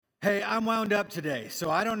Hey, I'm wound up today,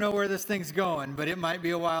 so I don't know where this thing's going, but it might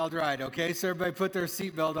be a wild ride, okay? So everybody put their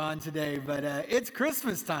seatbelt on today, but it's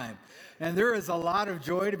Christmas time, and there is a lot of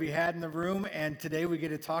joy to be had in the room, and today we get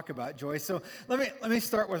to talk about joy. So let me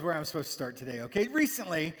start with where I'm supposed to start today, okay?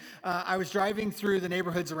 Recently, I was driving through the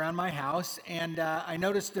neighborhoods around my house, and I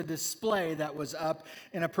noticed a display that was up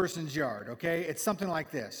in a person's yard, okay? It's something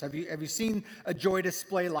like this. Have you seen a joy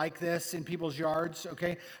display like this in people's yards,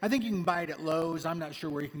 okay? I think you can buy it at Lowe's. I'm not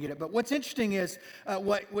sure where you can get it. But what's interesting is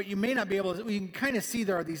what you may not be able to, you can kind of see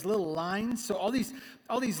there are these little lines. So all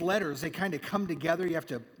these letters, they kind of come together. You have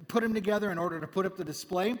to put them together in order to put up the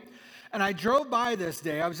display. And I drove by this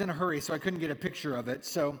day. I was in a hurry, so I couldn't get a picture of it.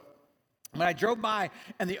 So when I drove by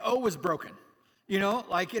and the O was broken,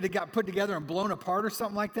 like it had got put together and blown apart or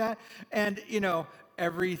something like that. And,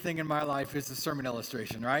 everything in my life is a sermon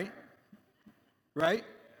illustration, right? Right?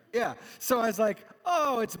 Yeah. So I was like,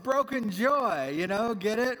 oh, it's broken joy,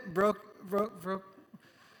 get it? Broke.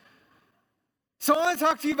 So I want to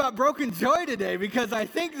talk to you about broken joy today because I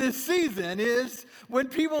think this season is when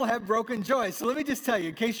people have broken joy. So let me just tell you,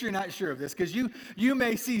 in case you're not sure of this, because you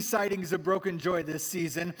may see sightings of broken joy this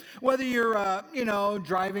season, whether you're,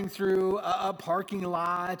 driving through a parking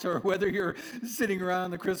lot or whether you're sitting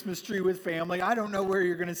around the Christmas tree with family. I don't know where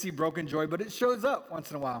you're going to see broken joy, but it shows up once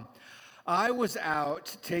in a while. I was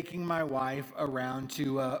out taking my wife around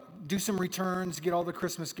to do some returns, get all the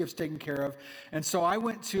Christmas gifts taken care of. And so I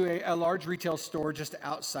went to a large retail store just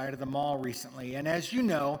outside of the mall recently. And as you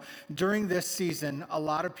know, during this season, a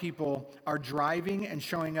lot of people are driving and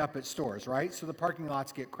showing up at stores, right? So the parking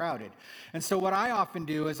lots get crowded. And so what I often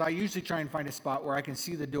do is I usually try and find a spot where I can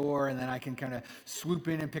see the door and then I can kind of swoop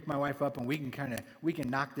in and pick my wife up and we can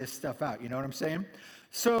knock this stuff out. You know what I'm saying?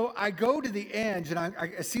 So I go to the edge and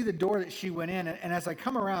I see the door that she went in. And as I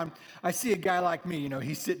come around, I see a guy like me.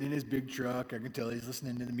 He's sitting in his big truck. I can tell he's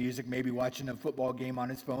listening to the music, maybe watching a football game on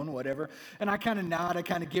his phone, whatever. And I kind of nod. I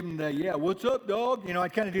kind of give him the, yeah, what's up, dog? I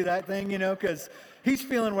kind of do that thing, because he's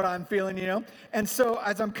feeling what I'm feeling, And so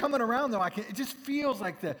as I'm coming around, though, it just feels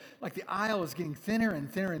like the aisle is getting thinner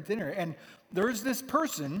and thinner and thinner. And there's this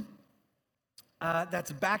person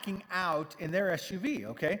that's backing out in their SUV,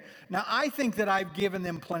 okay? Now, I think that I've given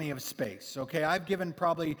them plenty of space, okay? I've given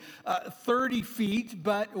probably 30 feet,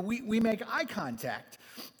 but we make eye contact.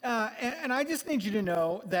 And I just need you to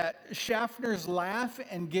know that Schaffners laugh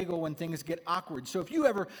and giggle when things get awkward. So if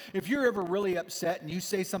you're ever really upset and you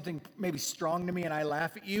say something maybe strong to me and I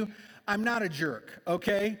laugh at you, I'm not a jerk,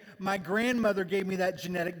 okay? My grandmother gave me that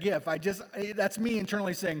genetic gift. That's me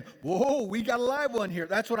internally saying, whoa, we got a live one here.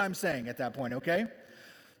 That's what I'm saying at that point, okay?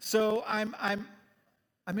 So I'm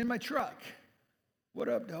in my truck. What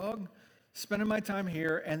up, dog? Spending my time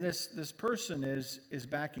here, and this person is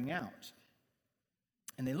backing out.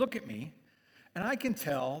 And they look at me, and I can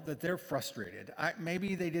tell that they're frustrated.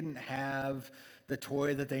 Maybe they didn't have the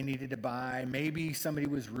toy that they needed to buy. Maybe somebody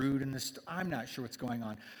was rude in the store. I'm not sure what's going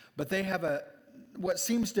on. But they have what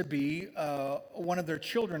seems to be one of their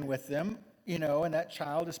children with them, and that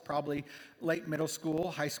child is probably late middle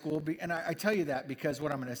school, high school. And I tell you that because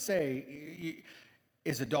what I'm going to say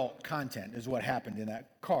is adult content is what happened in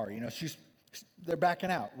that car. They're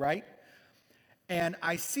backing out, right? And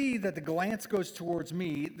I see that the glance goes towards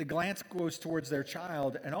me, the glance goes towards their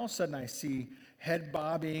child, and all of a sudden I see head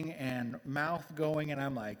bobbing and mouth going, and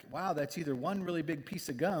I'm like, wow, that's either one really big piece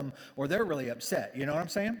of gum or they're really upset. You know what I'm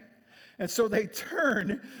saying? And so they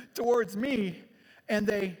turn towards me, and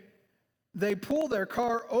they pull their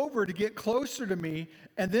car over to get closer to me,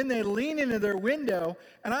 and then they lean into their window,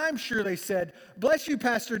 and I'm sure they said, bless you,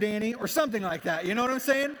 Pastor Danny, or something like that. You know what I'm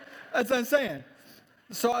saying? That's what I'm saying.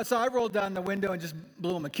 So I rolled down the window and just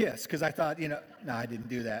blew him a kiss because I thought, no, I didn't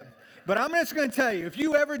do that. But I'm just going to tell you, if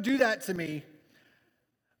you ever do that to me,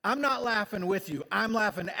 I'm not laughing with you. I'm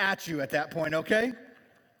laughing at you at that point, okay?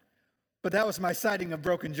 But that was my sighting of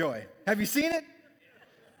broken joy. Have you seen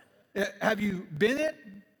it? Have you been it?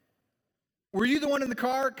 Were you the one in the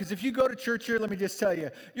car? Because if you go to church here, let me just tell you,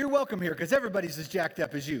 you're welcome here because everybody's as jacked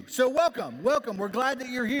up as you. So welcome. We're glad that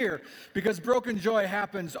you're here because broken joy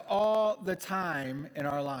happens all the time in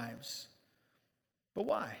our lives. But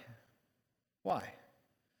why? Why?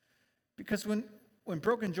 Because when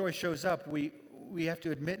broken joy shows up, we have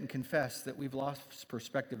to admit and confess that we've lost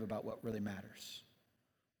perspective about what really matters.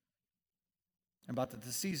 About that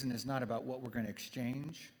the season is not about what we're going to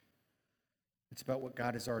exchange. It's about what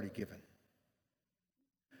God has already given.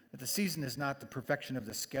 That the season is not the perfection of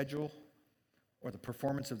the schedule or the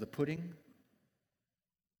performance of the pudding.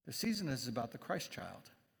 The season is about the Christ child.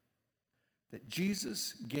 That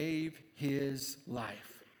Jesus gave his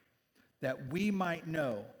life that we might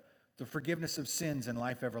know the forgiveness of sins, and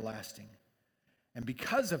life everlasting. And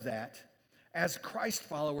because of that, as Christ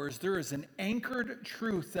followers, there is an anchored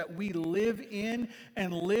truth that we live in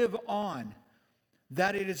and live on,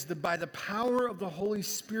 that it is by the power of the Holy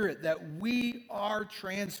Spirit that we are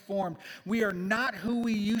transformed. We are not who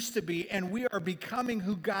we used to be, and we are becoming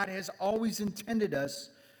who God has always intended us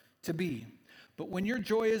to be. But when your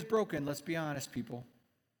joy is broken, let's be honest, people,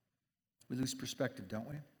 we lose perspective, don't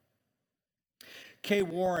we? Kay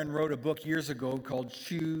Warren wrote a book years ago called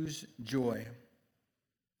Choose Joy.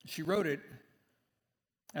 She wrote it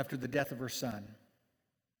after the death of her son.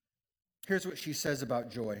 Here's what she says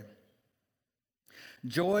about joy.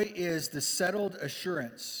 Joy is the settled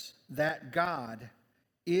assurance that God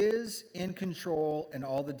is in control in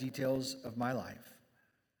all the details of my life.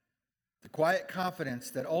 The quiet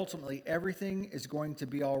confidence that ultimately everything is going to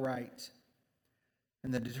be all right.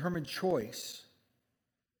 And the determined choice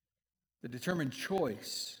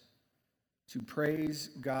to praise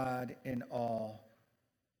God in all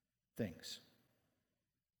things.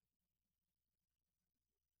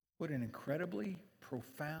 What an incredibly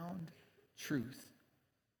profound truth.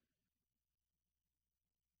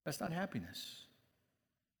 That's not happiness.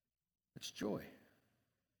 It's joy.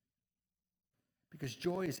 Because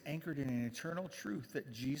joy is anchored in an eternal truth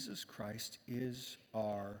that Jesus Christ is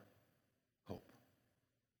our hope.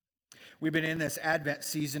 We've been in this Advent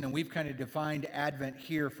season, and we've kind of defined Advent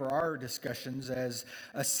here for our discussions as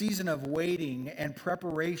a season of waiting and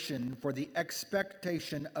preparation for the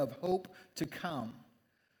expectation of hope to come.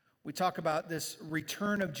 We talk about this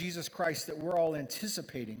return of Jesus Christ that we're all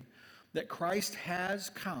anticipating, that Christ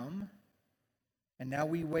has come, and now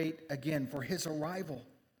we wait again for his arrival.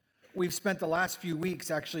 We've spent the last few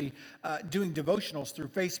weeks actually doing devotionals through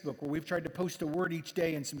Facebook, where we've tried to post a word each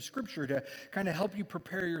day and some scripture to kind of help you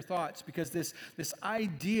prepare your thoughts, because this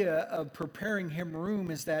idea of preparing him room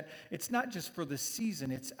is that it's not just for the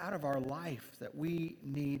season, it's out of our life that we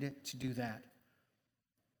need to do that.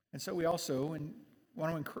 And so we also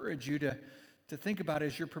want to encourage you to think about,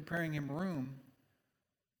 as you're preparing him room,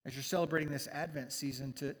 as you're celebrating this Advent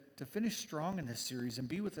season, to finish strong in this series and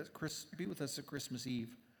be with us at Christmas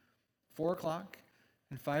Eve. 4 o'clock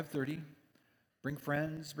and 5:30. Bring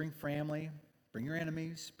friends, bring family, bring your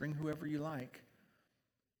enemies, bring whoever you like.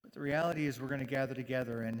 But the reality is we're going to gather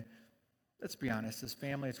together, and let's be honest, as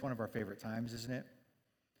family, it's one of our favorite times, isn't it?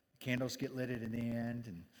 Candles get lit in the end,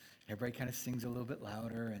 and everybody kind of sings a little bit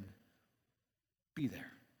louder, and be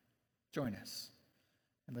there. Join us,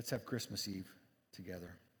 and let's have Christmas Eve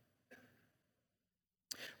together.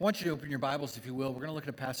 I want you to open your Bibles, if you will. We're going to look at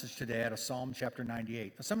a passage today out of Psalm chapter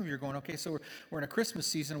 98. Now, some of you are going, okay, so we're in a Christmas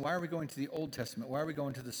season. Why are we going to the Old Testament? Why are we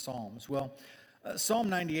going to the Psalms? Well, Psalm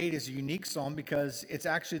 98 is a unique psalm because it's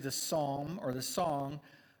actually the psalm or the song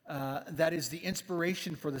that is the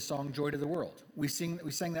inspiration for the song Joy to the World. We sang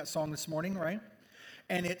that song this morning, right?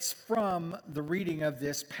 And it's from the reading of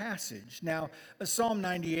this passage. Now, Psalm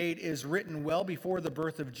 98 is written well before the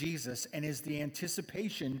birth of Jesus and is the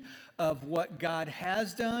anticipation of what God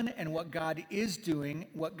has done and what God is doing,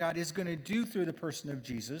 what God is going to do through the person of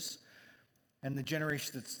Jesus and the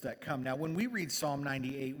generations that come. Now, when we read Psalm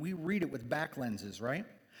 98, we read it with back lenses, right?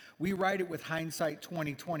 We write it with hindsight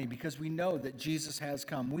 2020 because we know that Jesus has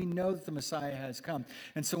come. We know that the Messiah has come.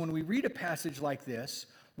 And so when we read a passage like this,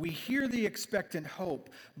 we hear the expectant hope,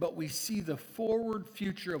 but we see the forward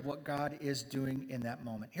future of what God is doing in that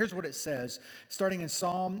moment. Here's what it says, starting in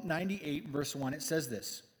Psalm 98, verse 1. It says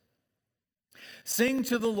this: "Sing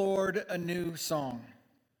to the Lord a new song,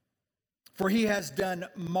 for he has done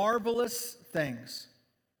marvelous things.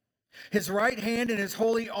 His right hand and his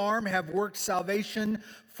holy arm have worked salvation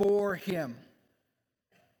for him.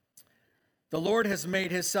 The Lord has made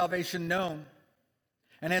his salvation known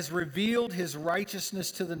and has revealed his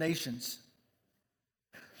righteousness to the nations.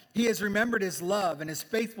 He has remembered his love and his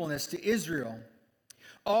faithfulness to Israel.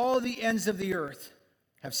 All the ends of the earth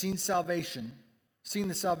have seen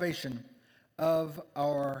the salvation of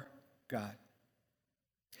our God."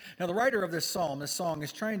 Now, the writer of this song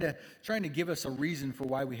is trying to give us a reason for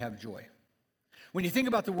why we have joy. When you think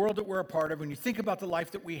about the world that we're a part of, when you think about the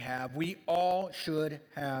life that we have, we all should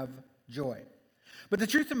have joy. But the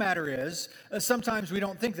truth of the matter is, sometimes we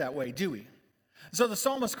don't think that way, do we? So the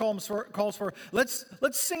psalmist calls for let's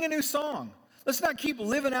sing a new song. Let's not keep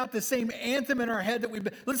living out the same anthem in our head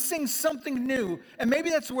let's sing something new. And maybe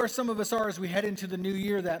that's where some of us are as we head into the new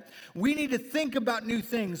year, that we need to think about new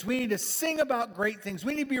things. We need to sing about great things.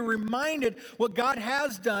 We need to be reminded what God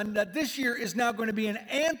has done, that this year is now going to be an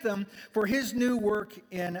anthem for his new work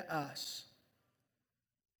in us.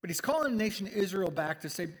 But he's calling the nation Israel back to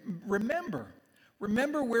say, remember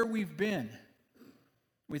where we've been.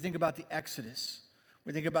 We think about the Exodus.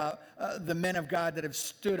 We think about the men of God that have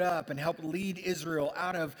stood up and helped lead Israel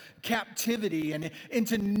out of captivity and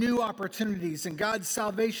into new opportunities. And God's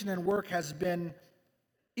salvation and work has been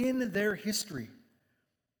in their history.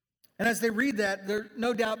 And as they read that, they're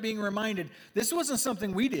no doubt being reminded, this wasn't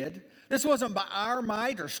something we did. This wasn't by our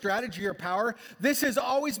might or strategy or power. This has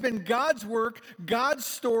always been God's work, God's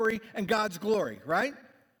story, and God's glory, right?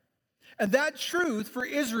 And that truth for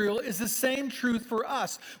Israel is the same truth for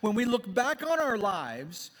us. When we look back on our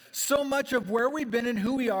lives, so much of where we've been and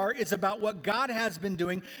who we are is about what God has been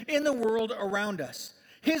doing in the world around us.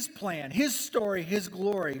 His plan, His story, His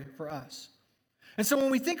glory for us. And so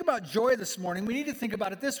when we think about joy this morning, we need to think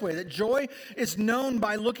about it this way, that joy is known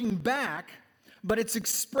by looking back, but it's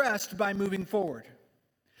expressed by moving forward.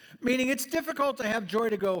 Meaning it's difficult to have joy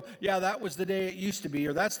to go, yeah, that was the day it used to be,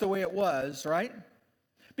 or that's the way it was, right?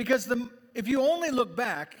 Because if you only look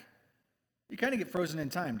back, you kind of get frozen in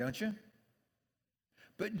time, don't you?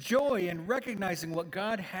 But joy in recognizing what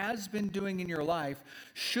God has been doing in your life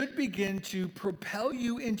should begin to propel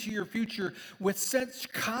you into your future with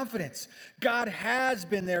such confidence. God has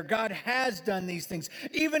been there. God has done these things.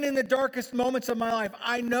 Even in the darkest moments of my life,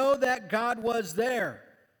 I know that God was there.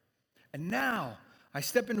 And now I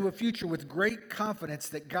step into a future with great confidence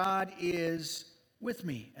that God is with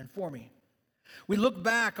me and for me. We look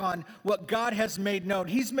back on what God has made known.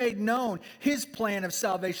 He's made known His plan of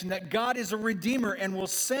salvation, that God is a redeemer and will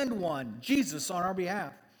send one, Jesus, on our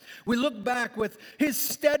behalf. We look back with His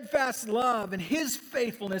steadfast love and His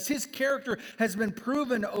faithfulness. His character has been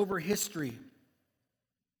proven over history.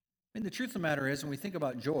 And the truth of the matter is, when we think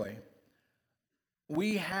about joy,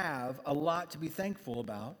 we have a lot to be thankful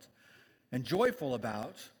about and joyful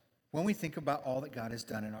about when we think about all that God has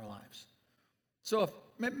done in our lives. So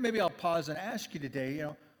maybe I'll pause and ask you today,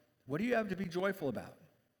 what do you have to be joyful about?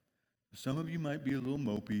 Some of you might be a little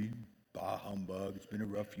mopey, bah humbug, it's been a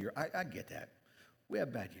rough year. I get that. We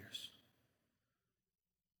have bad years.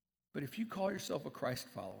 But if you call yourself a Christ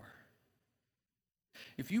follower,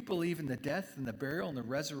 if you believe in the death and the burial and the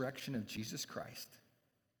resurrection of Jesus Christ,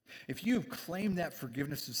 if you have claimed that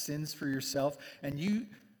forgiveness of sins for yourself and you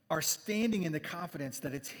are standing in the confidence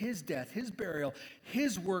that it's His death, His burial,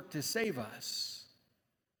 His work to save us,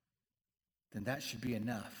 then that should be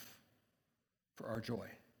enough for our joy.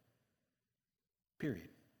 Period.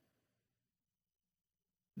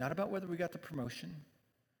 Not about whether we got the promotion,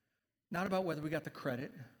 not about whether we got the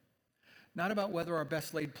credit, not about whether our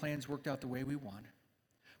best laid plans worked out the way we want,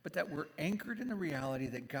 but that we're anchored in the reality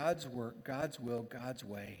that God's work, God's will, God's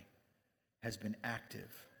way has been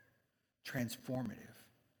active, transformative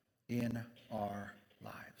in our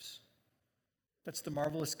lives. That's the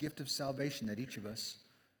marvelous gift of salvation that each of us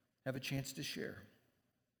have a chance to share.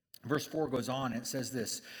 Verse 4 goes on and it says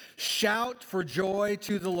this: shout for joy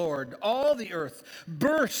to the Lord, all the earth,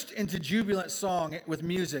 burst into jubilant song with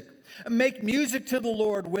music. Make music to the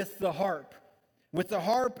Lord with the harp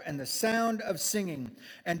and the sound of singing,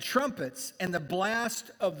 and trumpets and the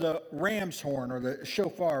blast of the ram's horn, or the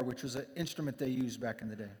shofar, which was an instrument they used back in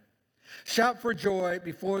the day. Shout for joy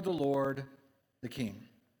before the Lord, the King.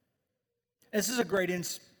 This is a great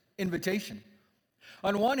invitation.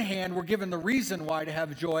 On one hand, we're given the reason why to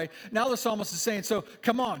have joy. Now the psalmist is saying, so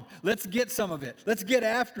come on, let's get some of it. Let's get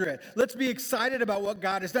after it. Let's be excited about what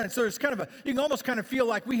God has done. So there's you can almost kind of feel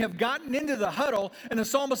like we have gotten into the huddle, and the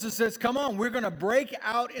psalmist says, come on, we're going to break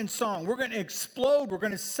out in song. We're going to explode. We're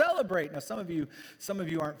going to celebrate. Now some of you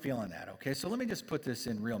aren't feeling that, okay? So let me just put this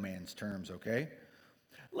in real man's terms, okay?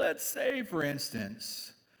 Let's say, for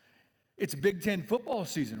instance, it's Big Ten football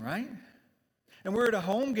season, right? And we're at a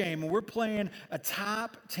home game, and we're playing a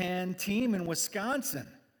top 10 team in Wisconsin,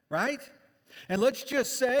 right? And let's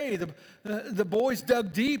just say the boys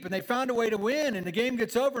dug deep, and they found a way to win, and the game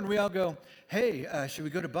gets over, and we all go, hey, should we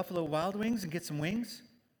go to Buffalo Wild Wings and get some wings?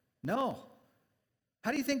 No.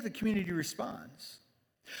 How do you think the community responds?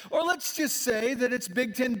 Or let's just say that it's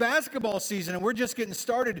Big Ten basketball season and we're just getting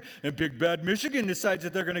started, and Big Bad Michigan decides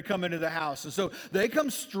that they're going to come into the house. And so they come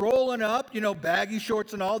strolling up, baggy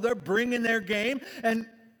shorts and all. They're bringing their game, and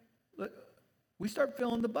we start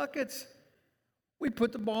filling the buckets. We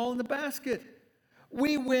put the ball in the basket.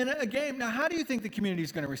 We win a game. Now, how do you think the community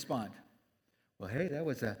is going to respond? Well, hey, that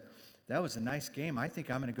was a nice game. I think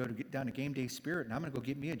I'm going to go down to Game Day Spirit, and I'm going to go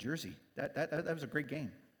get me a jersey. That was a great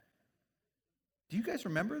game. Do you guys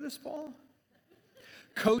remember this fall?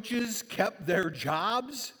 Coaches kept their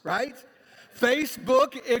jobs, right?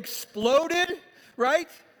 Facebook exploded, right?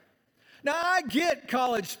 Now, I get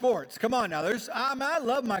college sports. Come on now. I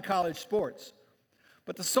love my college sports.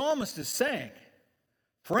 But the psalmist is saying,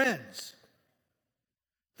 friends,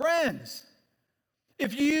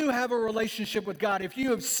 If you have a relationship with God, if you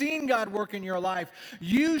have seen God work in your life,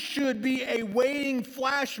 you should be a waiting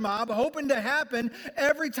flash mob hoping to happen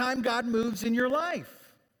every time God moves in your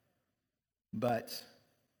life. But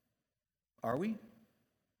are we?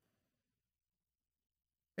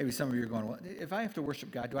 Maybe some of you are going, well, if I have to worship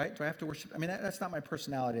God, do I have to worship? I mean, that's not my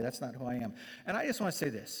personality. That's not who I am. And I just want to say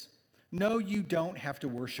this. No, you don't have to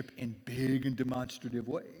worship in big and demonstrative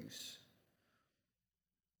ways.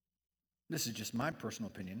 This is just my personal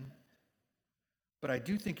opinion. But I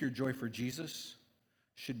do think your joy for Jesus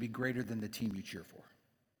should be greater than the team you cheer for.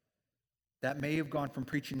 That may have gone from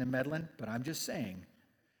preaching to meddling, but I'm just saying,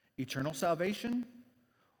 eternal salvation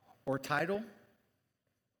or title,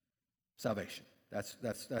 salvation.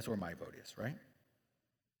 That's where my vote is, right?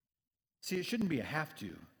 See, it shouldn't be a have to.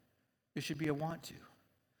 It should be a want to.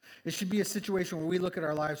 It should be a situation where we look at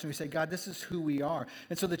our lives and we say, God, this is who we are.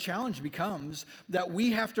 And so the challenge becomes that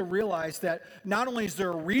we have to realize that not only is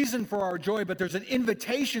there a reason for our joy, but there's an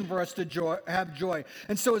invitation for us to have joy.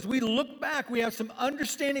 And so as we look back, we have some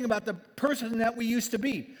understanding about the person that we used to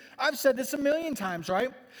be. I've said this a million times,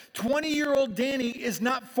 right? 20-year-old Danny is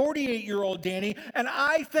not 48-year-old Danny, and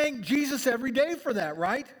I thank Jesus every day for that,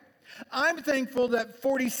 right? I'm thankful that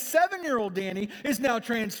 47-year-old Danny is now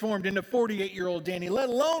transformed into 48-year-old Danny, let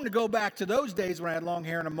alone to go back to those days when I had long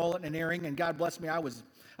hair and a mullet and an earring, and God bless me, I was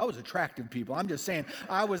attractive, people. I'm just saying,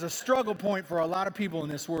 I was a struggle point for a lot of people in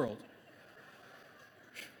this world.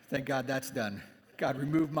 Thank God that's done. God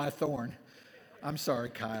removed my thorn. I'm sorry,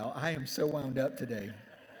 Kyle. I am so wound up today.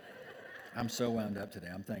 I'm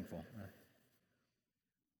thankful.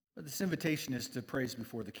 But this invitation is to praise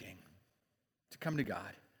before the King, to come to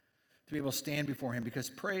God, to be able to stand before him, because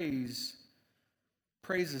praise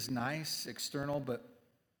is nice, external, but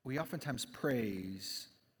we oftentimes praise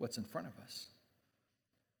what's in front of us.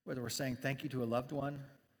 Whether we're saying thank you to a loved one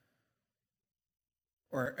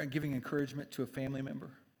or giving encouragement to a family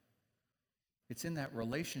member. It's in that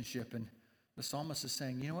relationship, and the psalmist is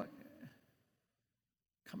saying, you know what?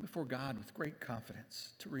 Come before God with great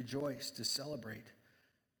confidence, to rejoice, to celebrate,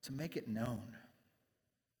 to make it known.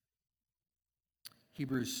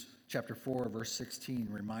 Hebrews chapter 4, verse 16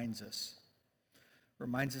 reminds us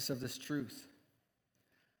of this truth.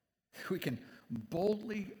 We can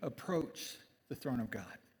boldly approach the throne of God.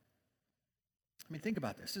 I mean, think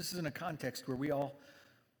about this. This is in a context where we all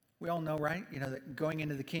know, right? You know, that going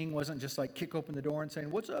into the king wasn't just like kick open the door and saying,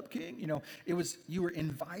 "What's up, king?" You know, it was you were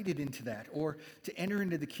invited into that. Or to enter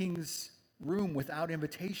into the king's room without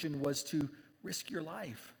invitation was to risk your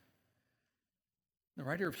life. The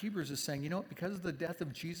writer of Hebrews is saying, you know what? Because of the death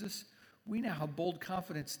of Jesus, we now have bold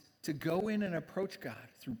confidence to go in and approach God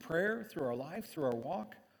through prayer, through our life, through our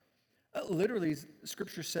walk. Literally,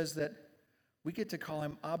 Scripture says that we get to call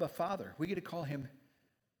him Abba, Father. We get to call him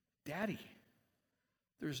Daddy.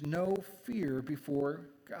 There's no fear before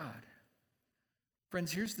God.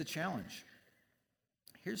 Friends, here's the challenge.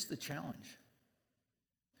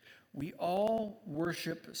 We all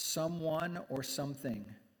worship someone or something.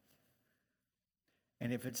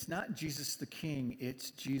 And if it's not Jesus the King, it's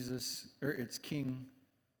King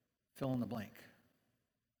fill in the blank.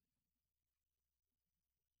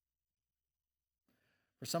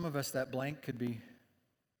 For some of us, that blank could be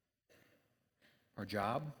our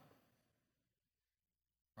job,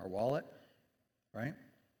 our wallet, right?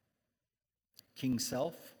 King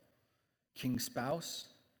self, king spouse,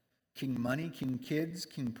 king money, king kids,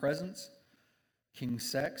 king presents, king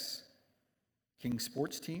sex, king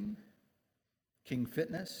sports team, king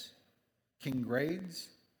fitness, king grades,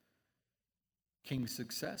 king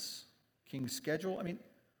success, king schedule. I mean,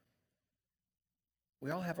 we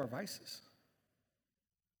all have our vices.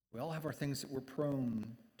 We all have our things that we're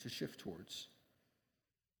prone to shift towards.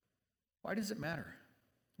 Why does it matter?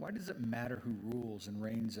 Why does it matter who rules and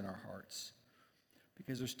reigns in our hearts?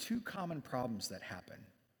 Because there's two common problems that happen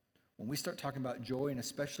when we start talking about joy, and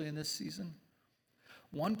especially in this season.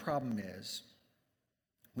 One problem is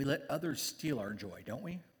we let others steal our joy, don't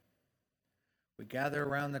we? We gather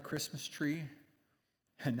around the Christmas tree,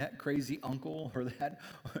 and that crazy uncle or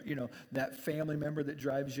that family member that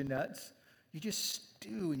drives you nuts, you just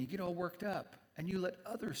stew and you get all worked up, and you let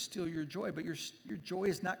others steal your joy, but your joy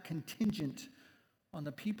is not contingent on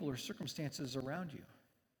the people or circumstances around you.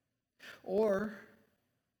 Or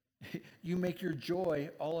you make your joy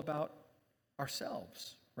all about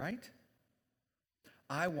ourselves, right?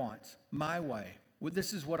 I want my way. Well,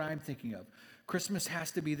 this is what I'm thinking of. Christmas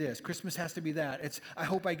has to be this. Christmas has to be that. I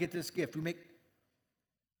hope I get this gift. And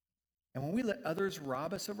when we let others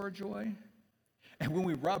rob us of our joy, and when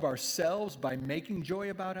we rob ourselves by making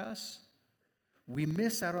joy about us, we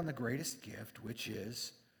miss out on the greatest gift, which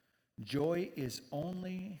is Joy is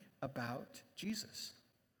only about Jesus.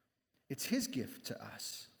 It's his gift to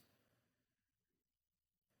us.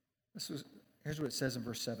 Here's what it says in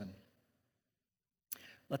verse 7.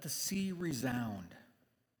 Let the sea resound,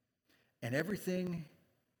 and everything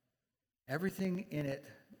in it,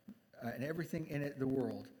 the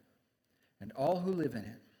world, and all who live in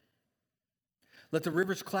it. Let the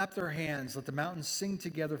rivers clap their hands. Let the mountains sing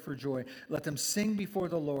together for joy. Let them sing before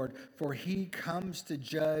the Lord, for he comes to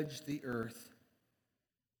judge the earth.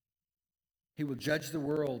 He will judge the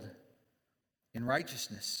world in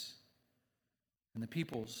righteousness and the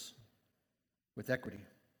peoples with equity.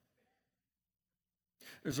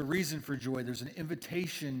 There's a reason for joy. There's an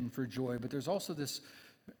invitation for joy, but there's also there's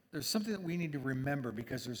something that we need to remember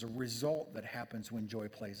because there's a result that happens when joy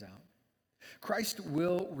plays out. Christ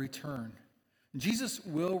will return. Jesus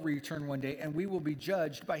will return one day, and we will be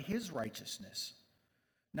judged by his righteousness,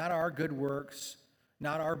 not our good works,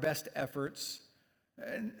 not our best efforts,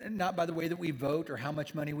 and not by the way that we vote or how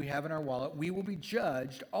much money we have in our wallet. We will be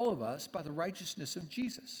judged, all of us, by the righteousness of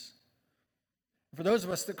Jesus. For those of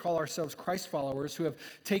us that call ourselves Christ followers who have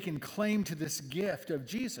taken claim to this gift of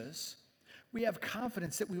Jesus, we have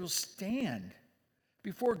confidence that we will stand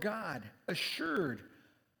before God, assured,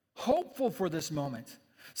 hopeful for this moment.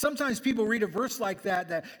 Sometimes people read a verse like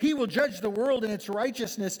that he will judge the world in its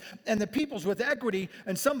righteousness and the peoples with equity,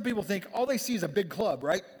 and some people think all they see is a big club,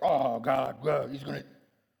 right? Oh, God, he's going to...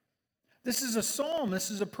 This is a psalm.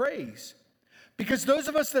 This is a praise. Because those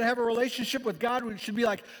of us that have a relationship with God, we should be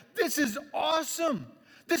like, this is awesome.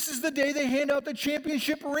 This is the day they hand out the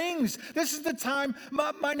championship rings. This is the time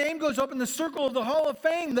my name goes up in the circle of the Hall of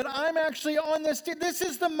Fame, that I'm actually on this team. This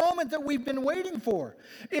is the moment that we've been waiting for.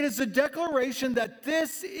 It is a declaration that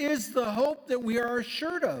this is the hope that we are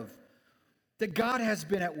assured of, that God has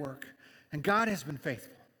been at work and God has been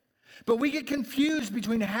faithful. But we get confused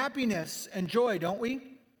between happiness and joy, don't we?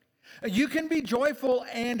 You can be joyful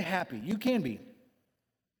and happy. You can be.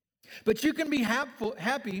 But you can be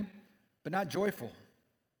happy, but not joyful.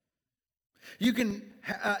 You can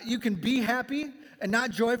be happy and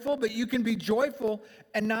not joyful, but you can be joyful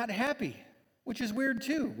and not happy, which is weird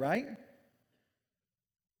too, right?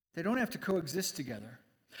 They don't have to coexist together.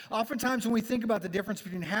 Oftentimes when we think about the difference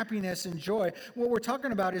between happiness and joy, what we're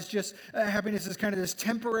talking about is just happiness is kind of this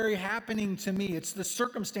temporary happening to me. It's the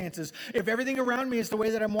circumstances. If everything around me is the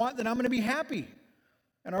way that I want, then I'm going to be happy.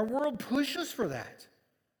 And our world pushes for that.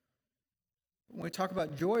 When we talk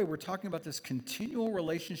about joy, we're talking about this continual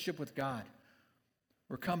relationship with God,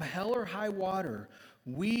 where come hell or high water,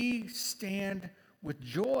 we stand with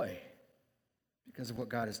joy because of what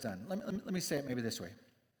God has done. Let me say it maybe this way.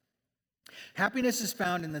 Happiness is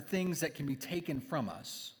found in the things that can be taken from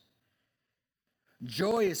us.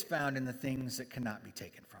 Joy is found in the things that cannot be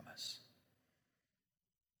taken from us.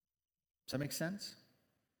 Does that make sense?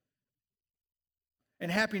 In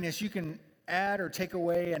happiness, you can add or take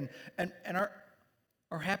away, and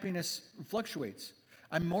our happiness fluctuates.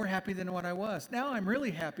 I'm more happy than what I was. Now I'm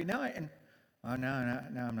really happy. Now I'm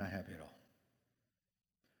not happy at all.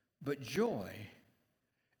 But joy,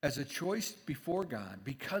 as a choice before God,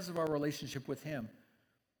 because of our relationship with him,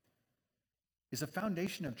 is a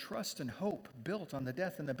foundation of trust and hope built on the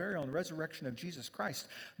death and the burial and resurrection of Jesus Christ.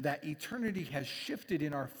 That eternity has shifted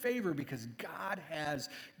in our favor because God has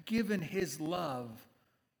given his love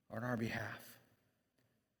on our behalf.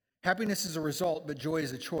 Happiness is a result, but joy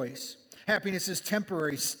is a choice. Happiness is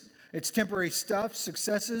temporary. It's temporary stuff,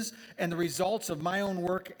 successes, and the results of my own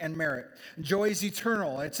work and merit. Joy is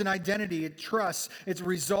eternal. It's an identity. It trusts. It's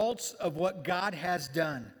results of what God has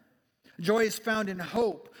done. Joy is found in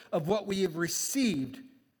hope of what we have received.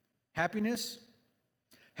 Happiness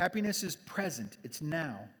is present. It's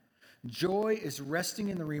now. Joy is resting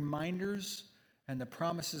in the reminders and the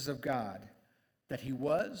promises of God that he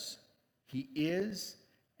was, he is,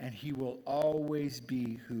 and he will always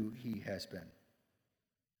be who he has been.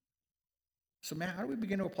 So, Matt, how do we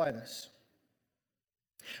begin to apply this?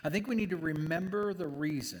 I think we need to remember the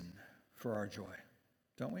reason for our joy,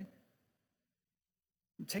 don't we?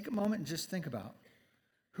 Take a moment and just think about,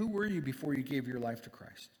 who were you before you gave your life to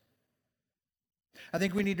Christ? I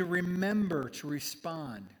think we need to remember to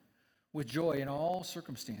respond with joy in all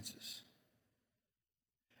circumstances.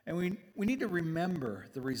 And we need to remember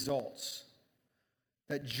the results,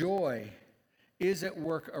 that joy is at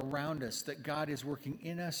work around us, that God is working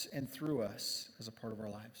in us and through us as a part of our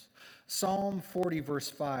lives. Psalm 40, verse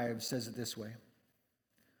 5 says it this way.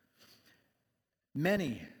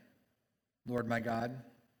 Many, Lord my God,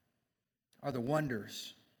 are the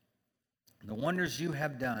wonders you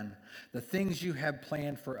have done, the things you have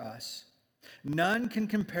planned for us. None can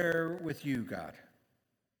compare with you, God.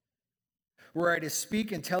 Were I to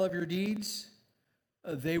speak and tell of your deeds,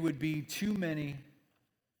 they would be too many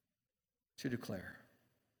to declare.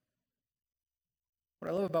 What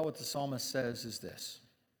I love about what the psalmist says is this.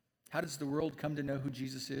 How does the world come to know who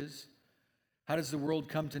Jesus is? How does the world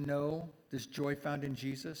come to know this joy found in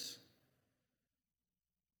Jesus?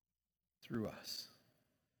 Through us.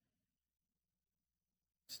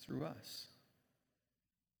 It's through us.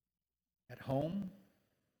 At home,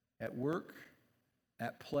 at work,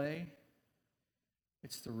 at play,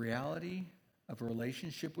 it's the reality of a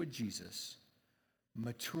relationship with Jesus,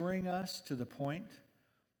 maturing us to the point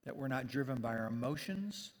that we're not driven by our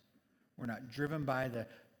emotions, we're not driven by the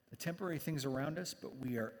temporary things around us, but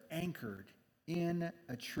we are anchored in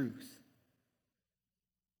a truth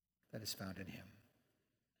that is found in him.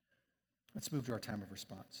 Let's move to our time of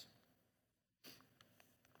response.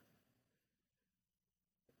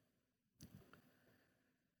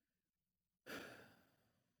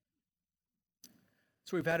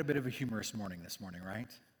 So we've had a bit of a humorous morning this morning, right?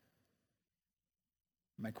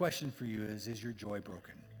 My question for you is your joy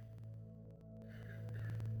broken?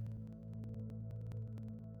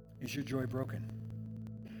 Is your joy broken?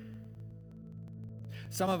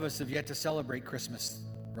 Some of us have yet to celebrate Christmas,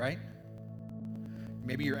 right?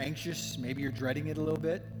 Maybe you're anxious, maybe you're dreading it a little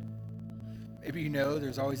bit. Maybe you know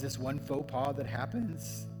there's always this one faux pas that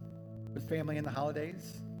happens with family in the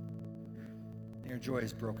holidays. And your joy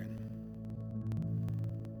is broken.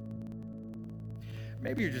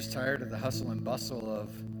 Maybe you're just tired of the hustle and bustle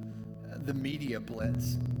of the media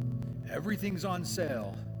blitz. Everything's on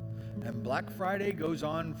sale, and Black Friday goes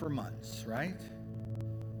on for months, right?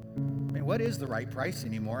 I mean, what is the right price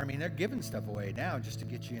anymore? I mean, they're giving stuff away now just to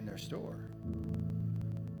get you in their store.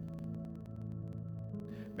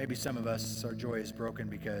 Maybe some of us, our joy is broken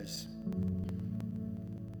because,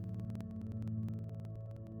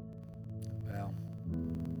 well,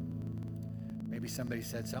 maybe somebody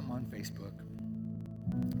said something on Facebook.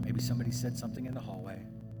 Maybe somebody said something in the hallway.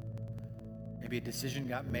 Maybe a decision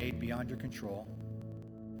got made beyond your control.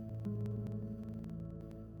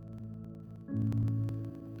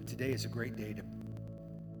 But today is a great day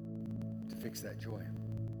to fix that joy.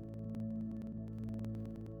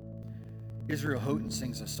 Israel Houghton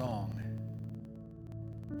sings a song,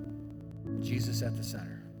 Jesus at the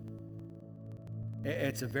Center.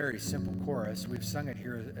 It's a very simple chorus. We've sung it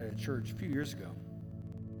here at a church a few years ago.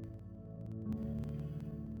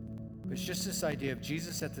 It's just this idea of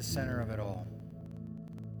Jesus at the center of it all.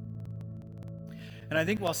 And I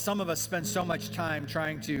think while some of us spend so much time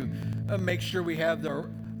trying to make sure we have the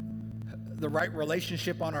right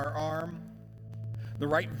relationship on our arm, the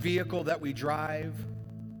right vehicle that we drive,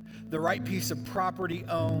 the right piece of property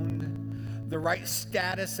owned, the right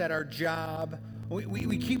status at our job,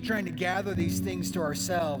 we keep trying to gather these things to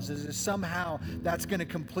ourselves as if somehow that's going to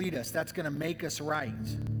complete us, that's going to make us right.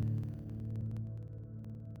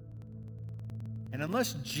 And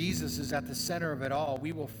unless Jesus is at the center of it all,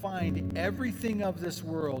 we will find everything of this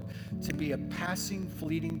world to be a passing,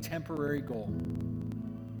 fleeting, temporary goal.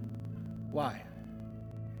 Why?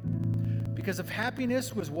 Because if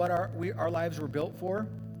happiness was what our lives were built for,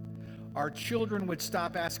 our children would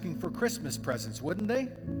stop asking for Christmas presents, wouldn't they?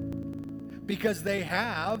 Because they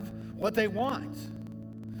have what they want.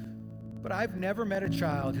 But I've never met a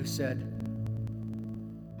child who said,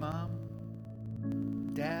 Mom,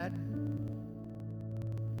 Dad,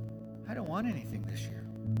 I don't want anything this year.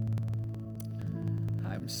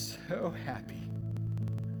 I'm so happy.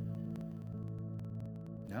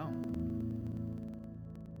 No.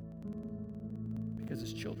 Because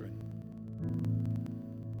as children,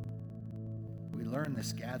 we learn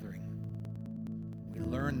this gathering. We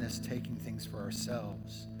learn this taking things for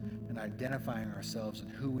ourselves and identifying ourselves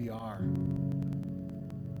and who we are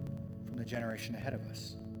from the generation ahead of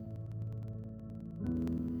us.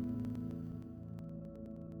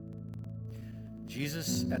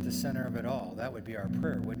 Jesus at the center of it all. That would be our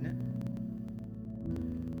prayer, wouldn't it?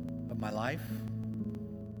 Of my life,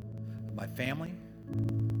 of my family,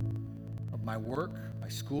 of my work, my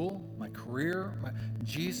school, my career,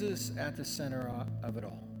 Jesus at the center of it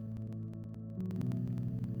all.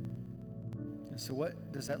 And so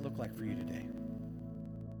what does that look like for you today?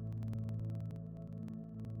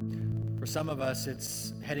 For some of us,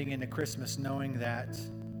 it's heading into Christmas knowing that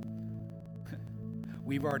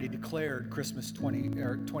we've already declared Christmas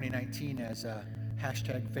 2019 as a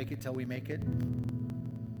hashtag fake it till we make it.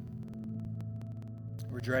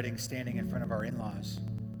 We're dreading standing in front of our in-laws,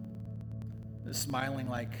 smiling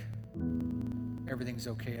like everything's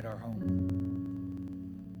okay at our home.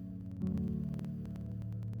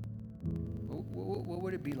 What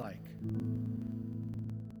would it be like?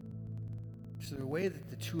 Is there a way that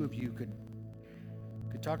the two of you could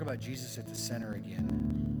talk about Jesus at the center again,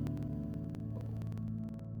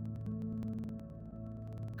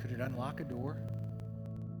 could it unlock a door?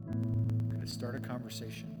 Could it start a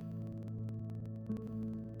conversation?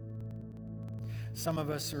 Some of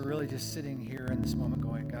us are really just sitting here in this moment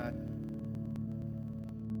going, God,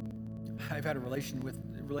 I've had a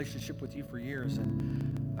relationship with you for years,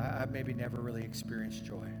 and I've maybe never really experienced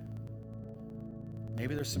joy.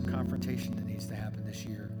 Maybe there's some confrontation that needs to happen this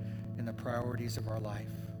year in the priorities of our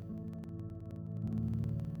life.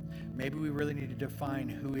 Maybe we really need to define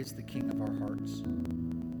who is the king of our hearts.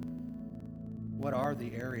 What are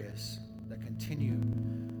the areas that continue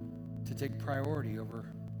to take priority over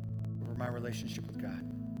my relationship with God?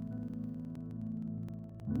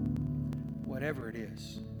 Whatever it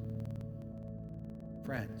is,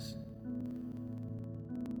 friends,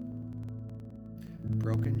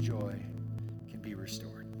 broken joy can be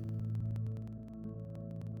restored.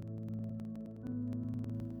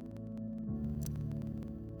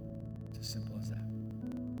 It's as simple as that.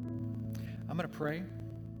 I'm going to pray, and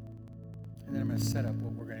then I'm going to set up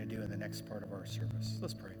what we're going to do in the next part of our service.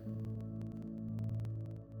 Let's pray.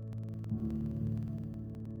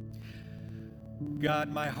 God,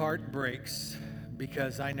 my heart breaks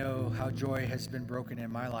because I know how joy has been broken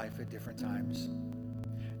in my life at different times.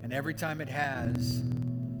 And every time it has,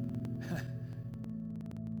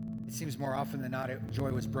 it seems more often than not,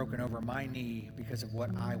 joy was broken over my knee because of what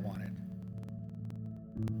I wanted.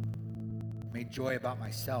 Made joy about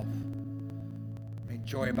myself. Made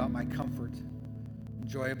joy about my comfort.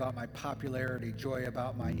 Joy about my popularity. Joy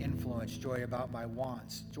about my influence. Joy about my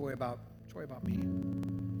wants. Joy about me.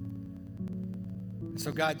 So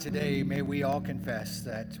God, today, may we all confess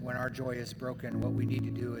that when our joy is broken, what we need to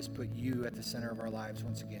do is put you at the center of our lives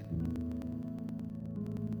once again.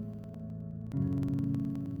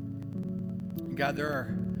 God,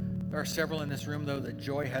 there are several in this room, though, that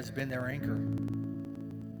joy has been their anchor.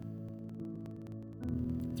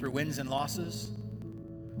 Through wins and losses,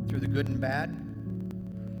 through the good and bad,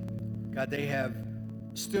 God, they have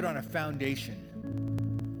stood on a foundation,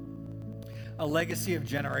 a legacy of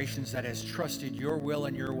generations that has trusted your will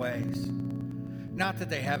and your ways. Not that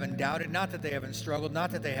they haven't doubted, not that they haven't struggled,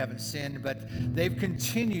 not that they haven't sinned, but they've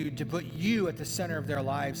continued to put you at the center of their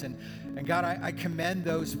lives. And God, I commend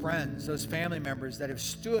those friends, those family members that have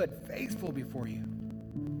stood faithful before you.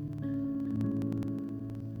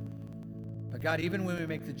 But God, even when we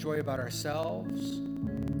make the joy about ourselves,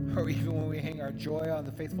 or even when we hang our joy on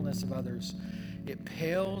the faithfulness of others, it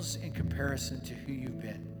pales in comparison to who you've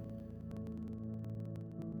been.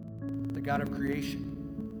 The God of creation,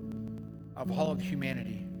 of all of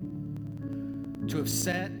humanity, to have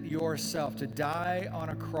sent yourself to die on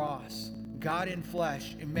a cross, God in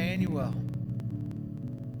flesh, Emmanuel,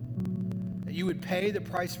 that you would pay the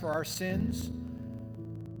price for our sins,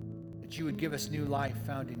 that you would give us new life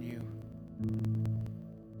found in you.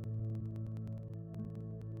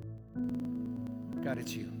 God,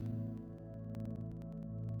 it's you.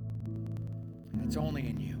 And it's only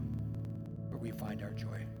in you where we find our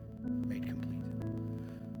joy made complete.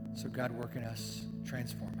 So God, work in us,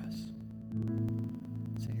 transform us.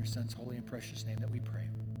 It's in your Son's holy and precious name that we pray.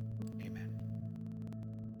 Amen.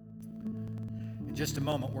 In just a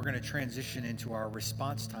moment, we're going to transition into our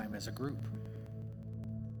response time as a group.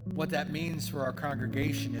 What that means for our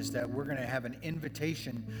congregation is that we're going to have an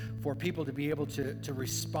invitation for people to be able to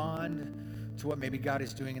respond to what maybe God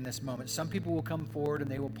is doing in this moment. Some people will come forward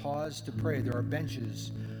and they will pause to pray. There are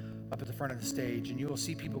benches up at the front of the stage, and you will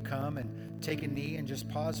see people come and take a knee and just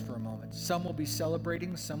pause for a moment. Some will be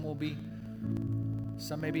celebrating, some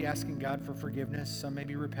may be asking God for forgiveness, some may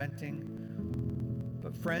be repenting.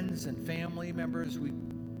 But friends and family members, we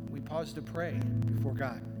pause to pray before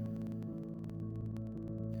God.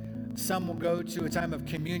 Some will go to a time of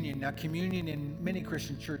communion. Now, communion in many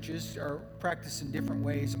Christian churches are practiced in different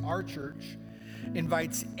ways. Our church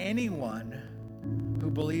invites anyone who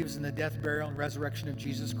believes in the death, burial, and resurrection of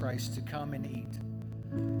Jesus Christ to come and eat.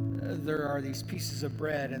 There are these pieces of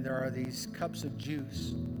bread and there are these cups of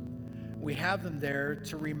juice. We have them there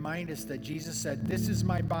to remind us that Jesus said, "This is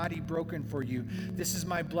my body broken for you. This is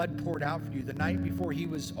my blood poured out for you." The night before he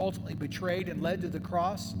was ultimately betrayed and led to the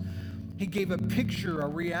cross, he gave a picture, a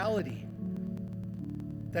reality,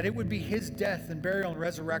 that it would be his death and burial and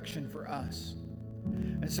resurrection for us.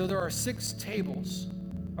 And so there are 6 tables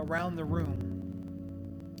around the room.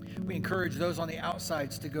 We encourage those on the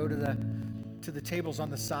outsides to go to the tables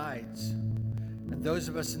on the sides. And those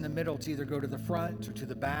of us in the middle to either go to the front or to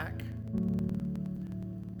the back.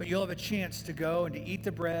 But you'll have a chance to go and to eat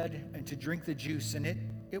the bread and to drink the juice. And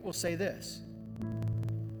it will say this,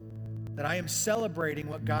 that I am celebrating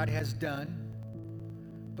what God has done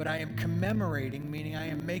but I am commemorating, meaning I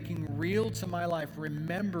am making real to my life,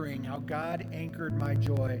 remembering how God anchored my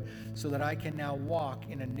joy so that I can now walk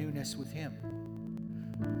in a newness with him.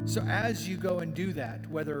 So as you go and do that,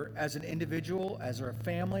 whether as an individual, as a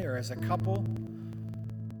family, or as a couple,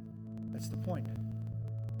 that's the point.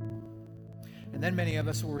 And then many of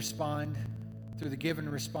us will respond through the give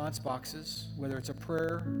and response boxes, whether it's a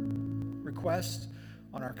prayer request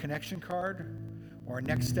on our connection card or a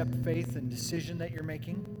next step faith and decision that you're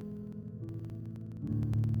making.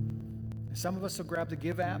 And some of us will grab the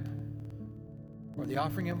Give app or the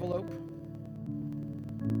offering envelope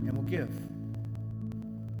and we'll give.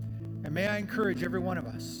 And may I encourage every one of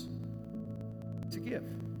us to give.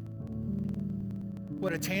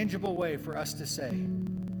 What a tangible way for us to say,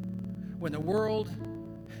 when the world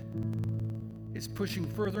is pushing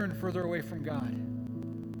further and further away from God,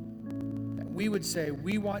 that we would say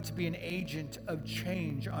we want to be an agent of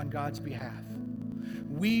change on God's behalf.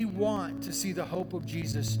 We want to see the hope of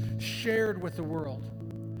Jesus shared with the world.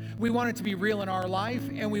 We want it to be real in our life,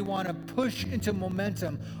 and we want to push into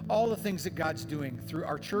momentum all the things that God's doing through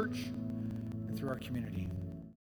our church and through our community.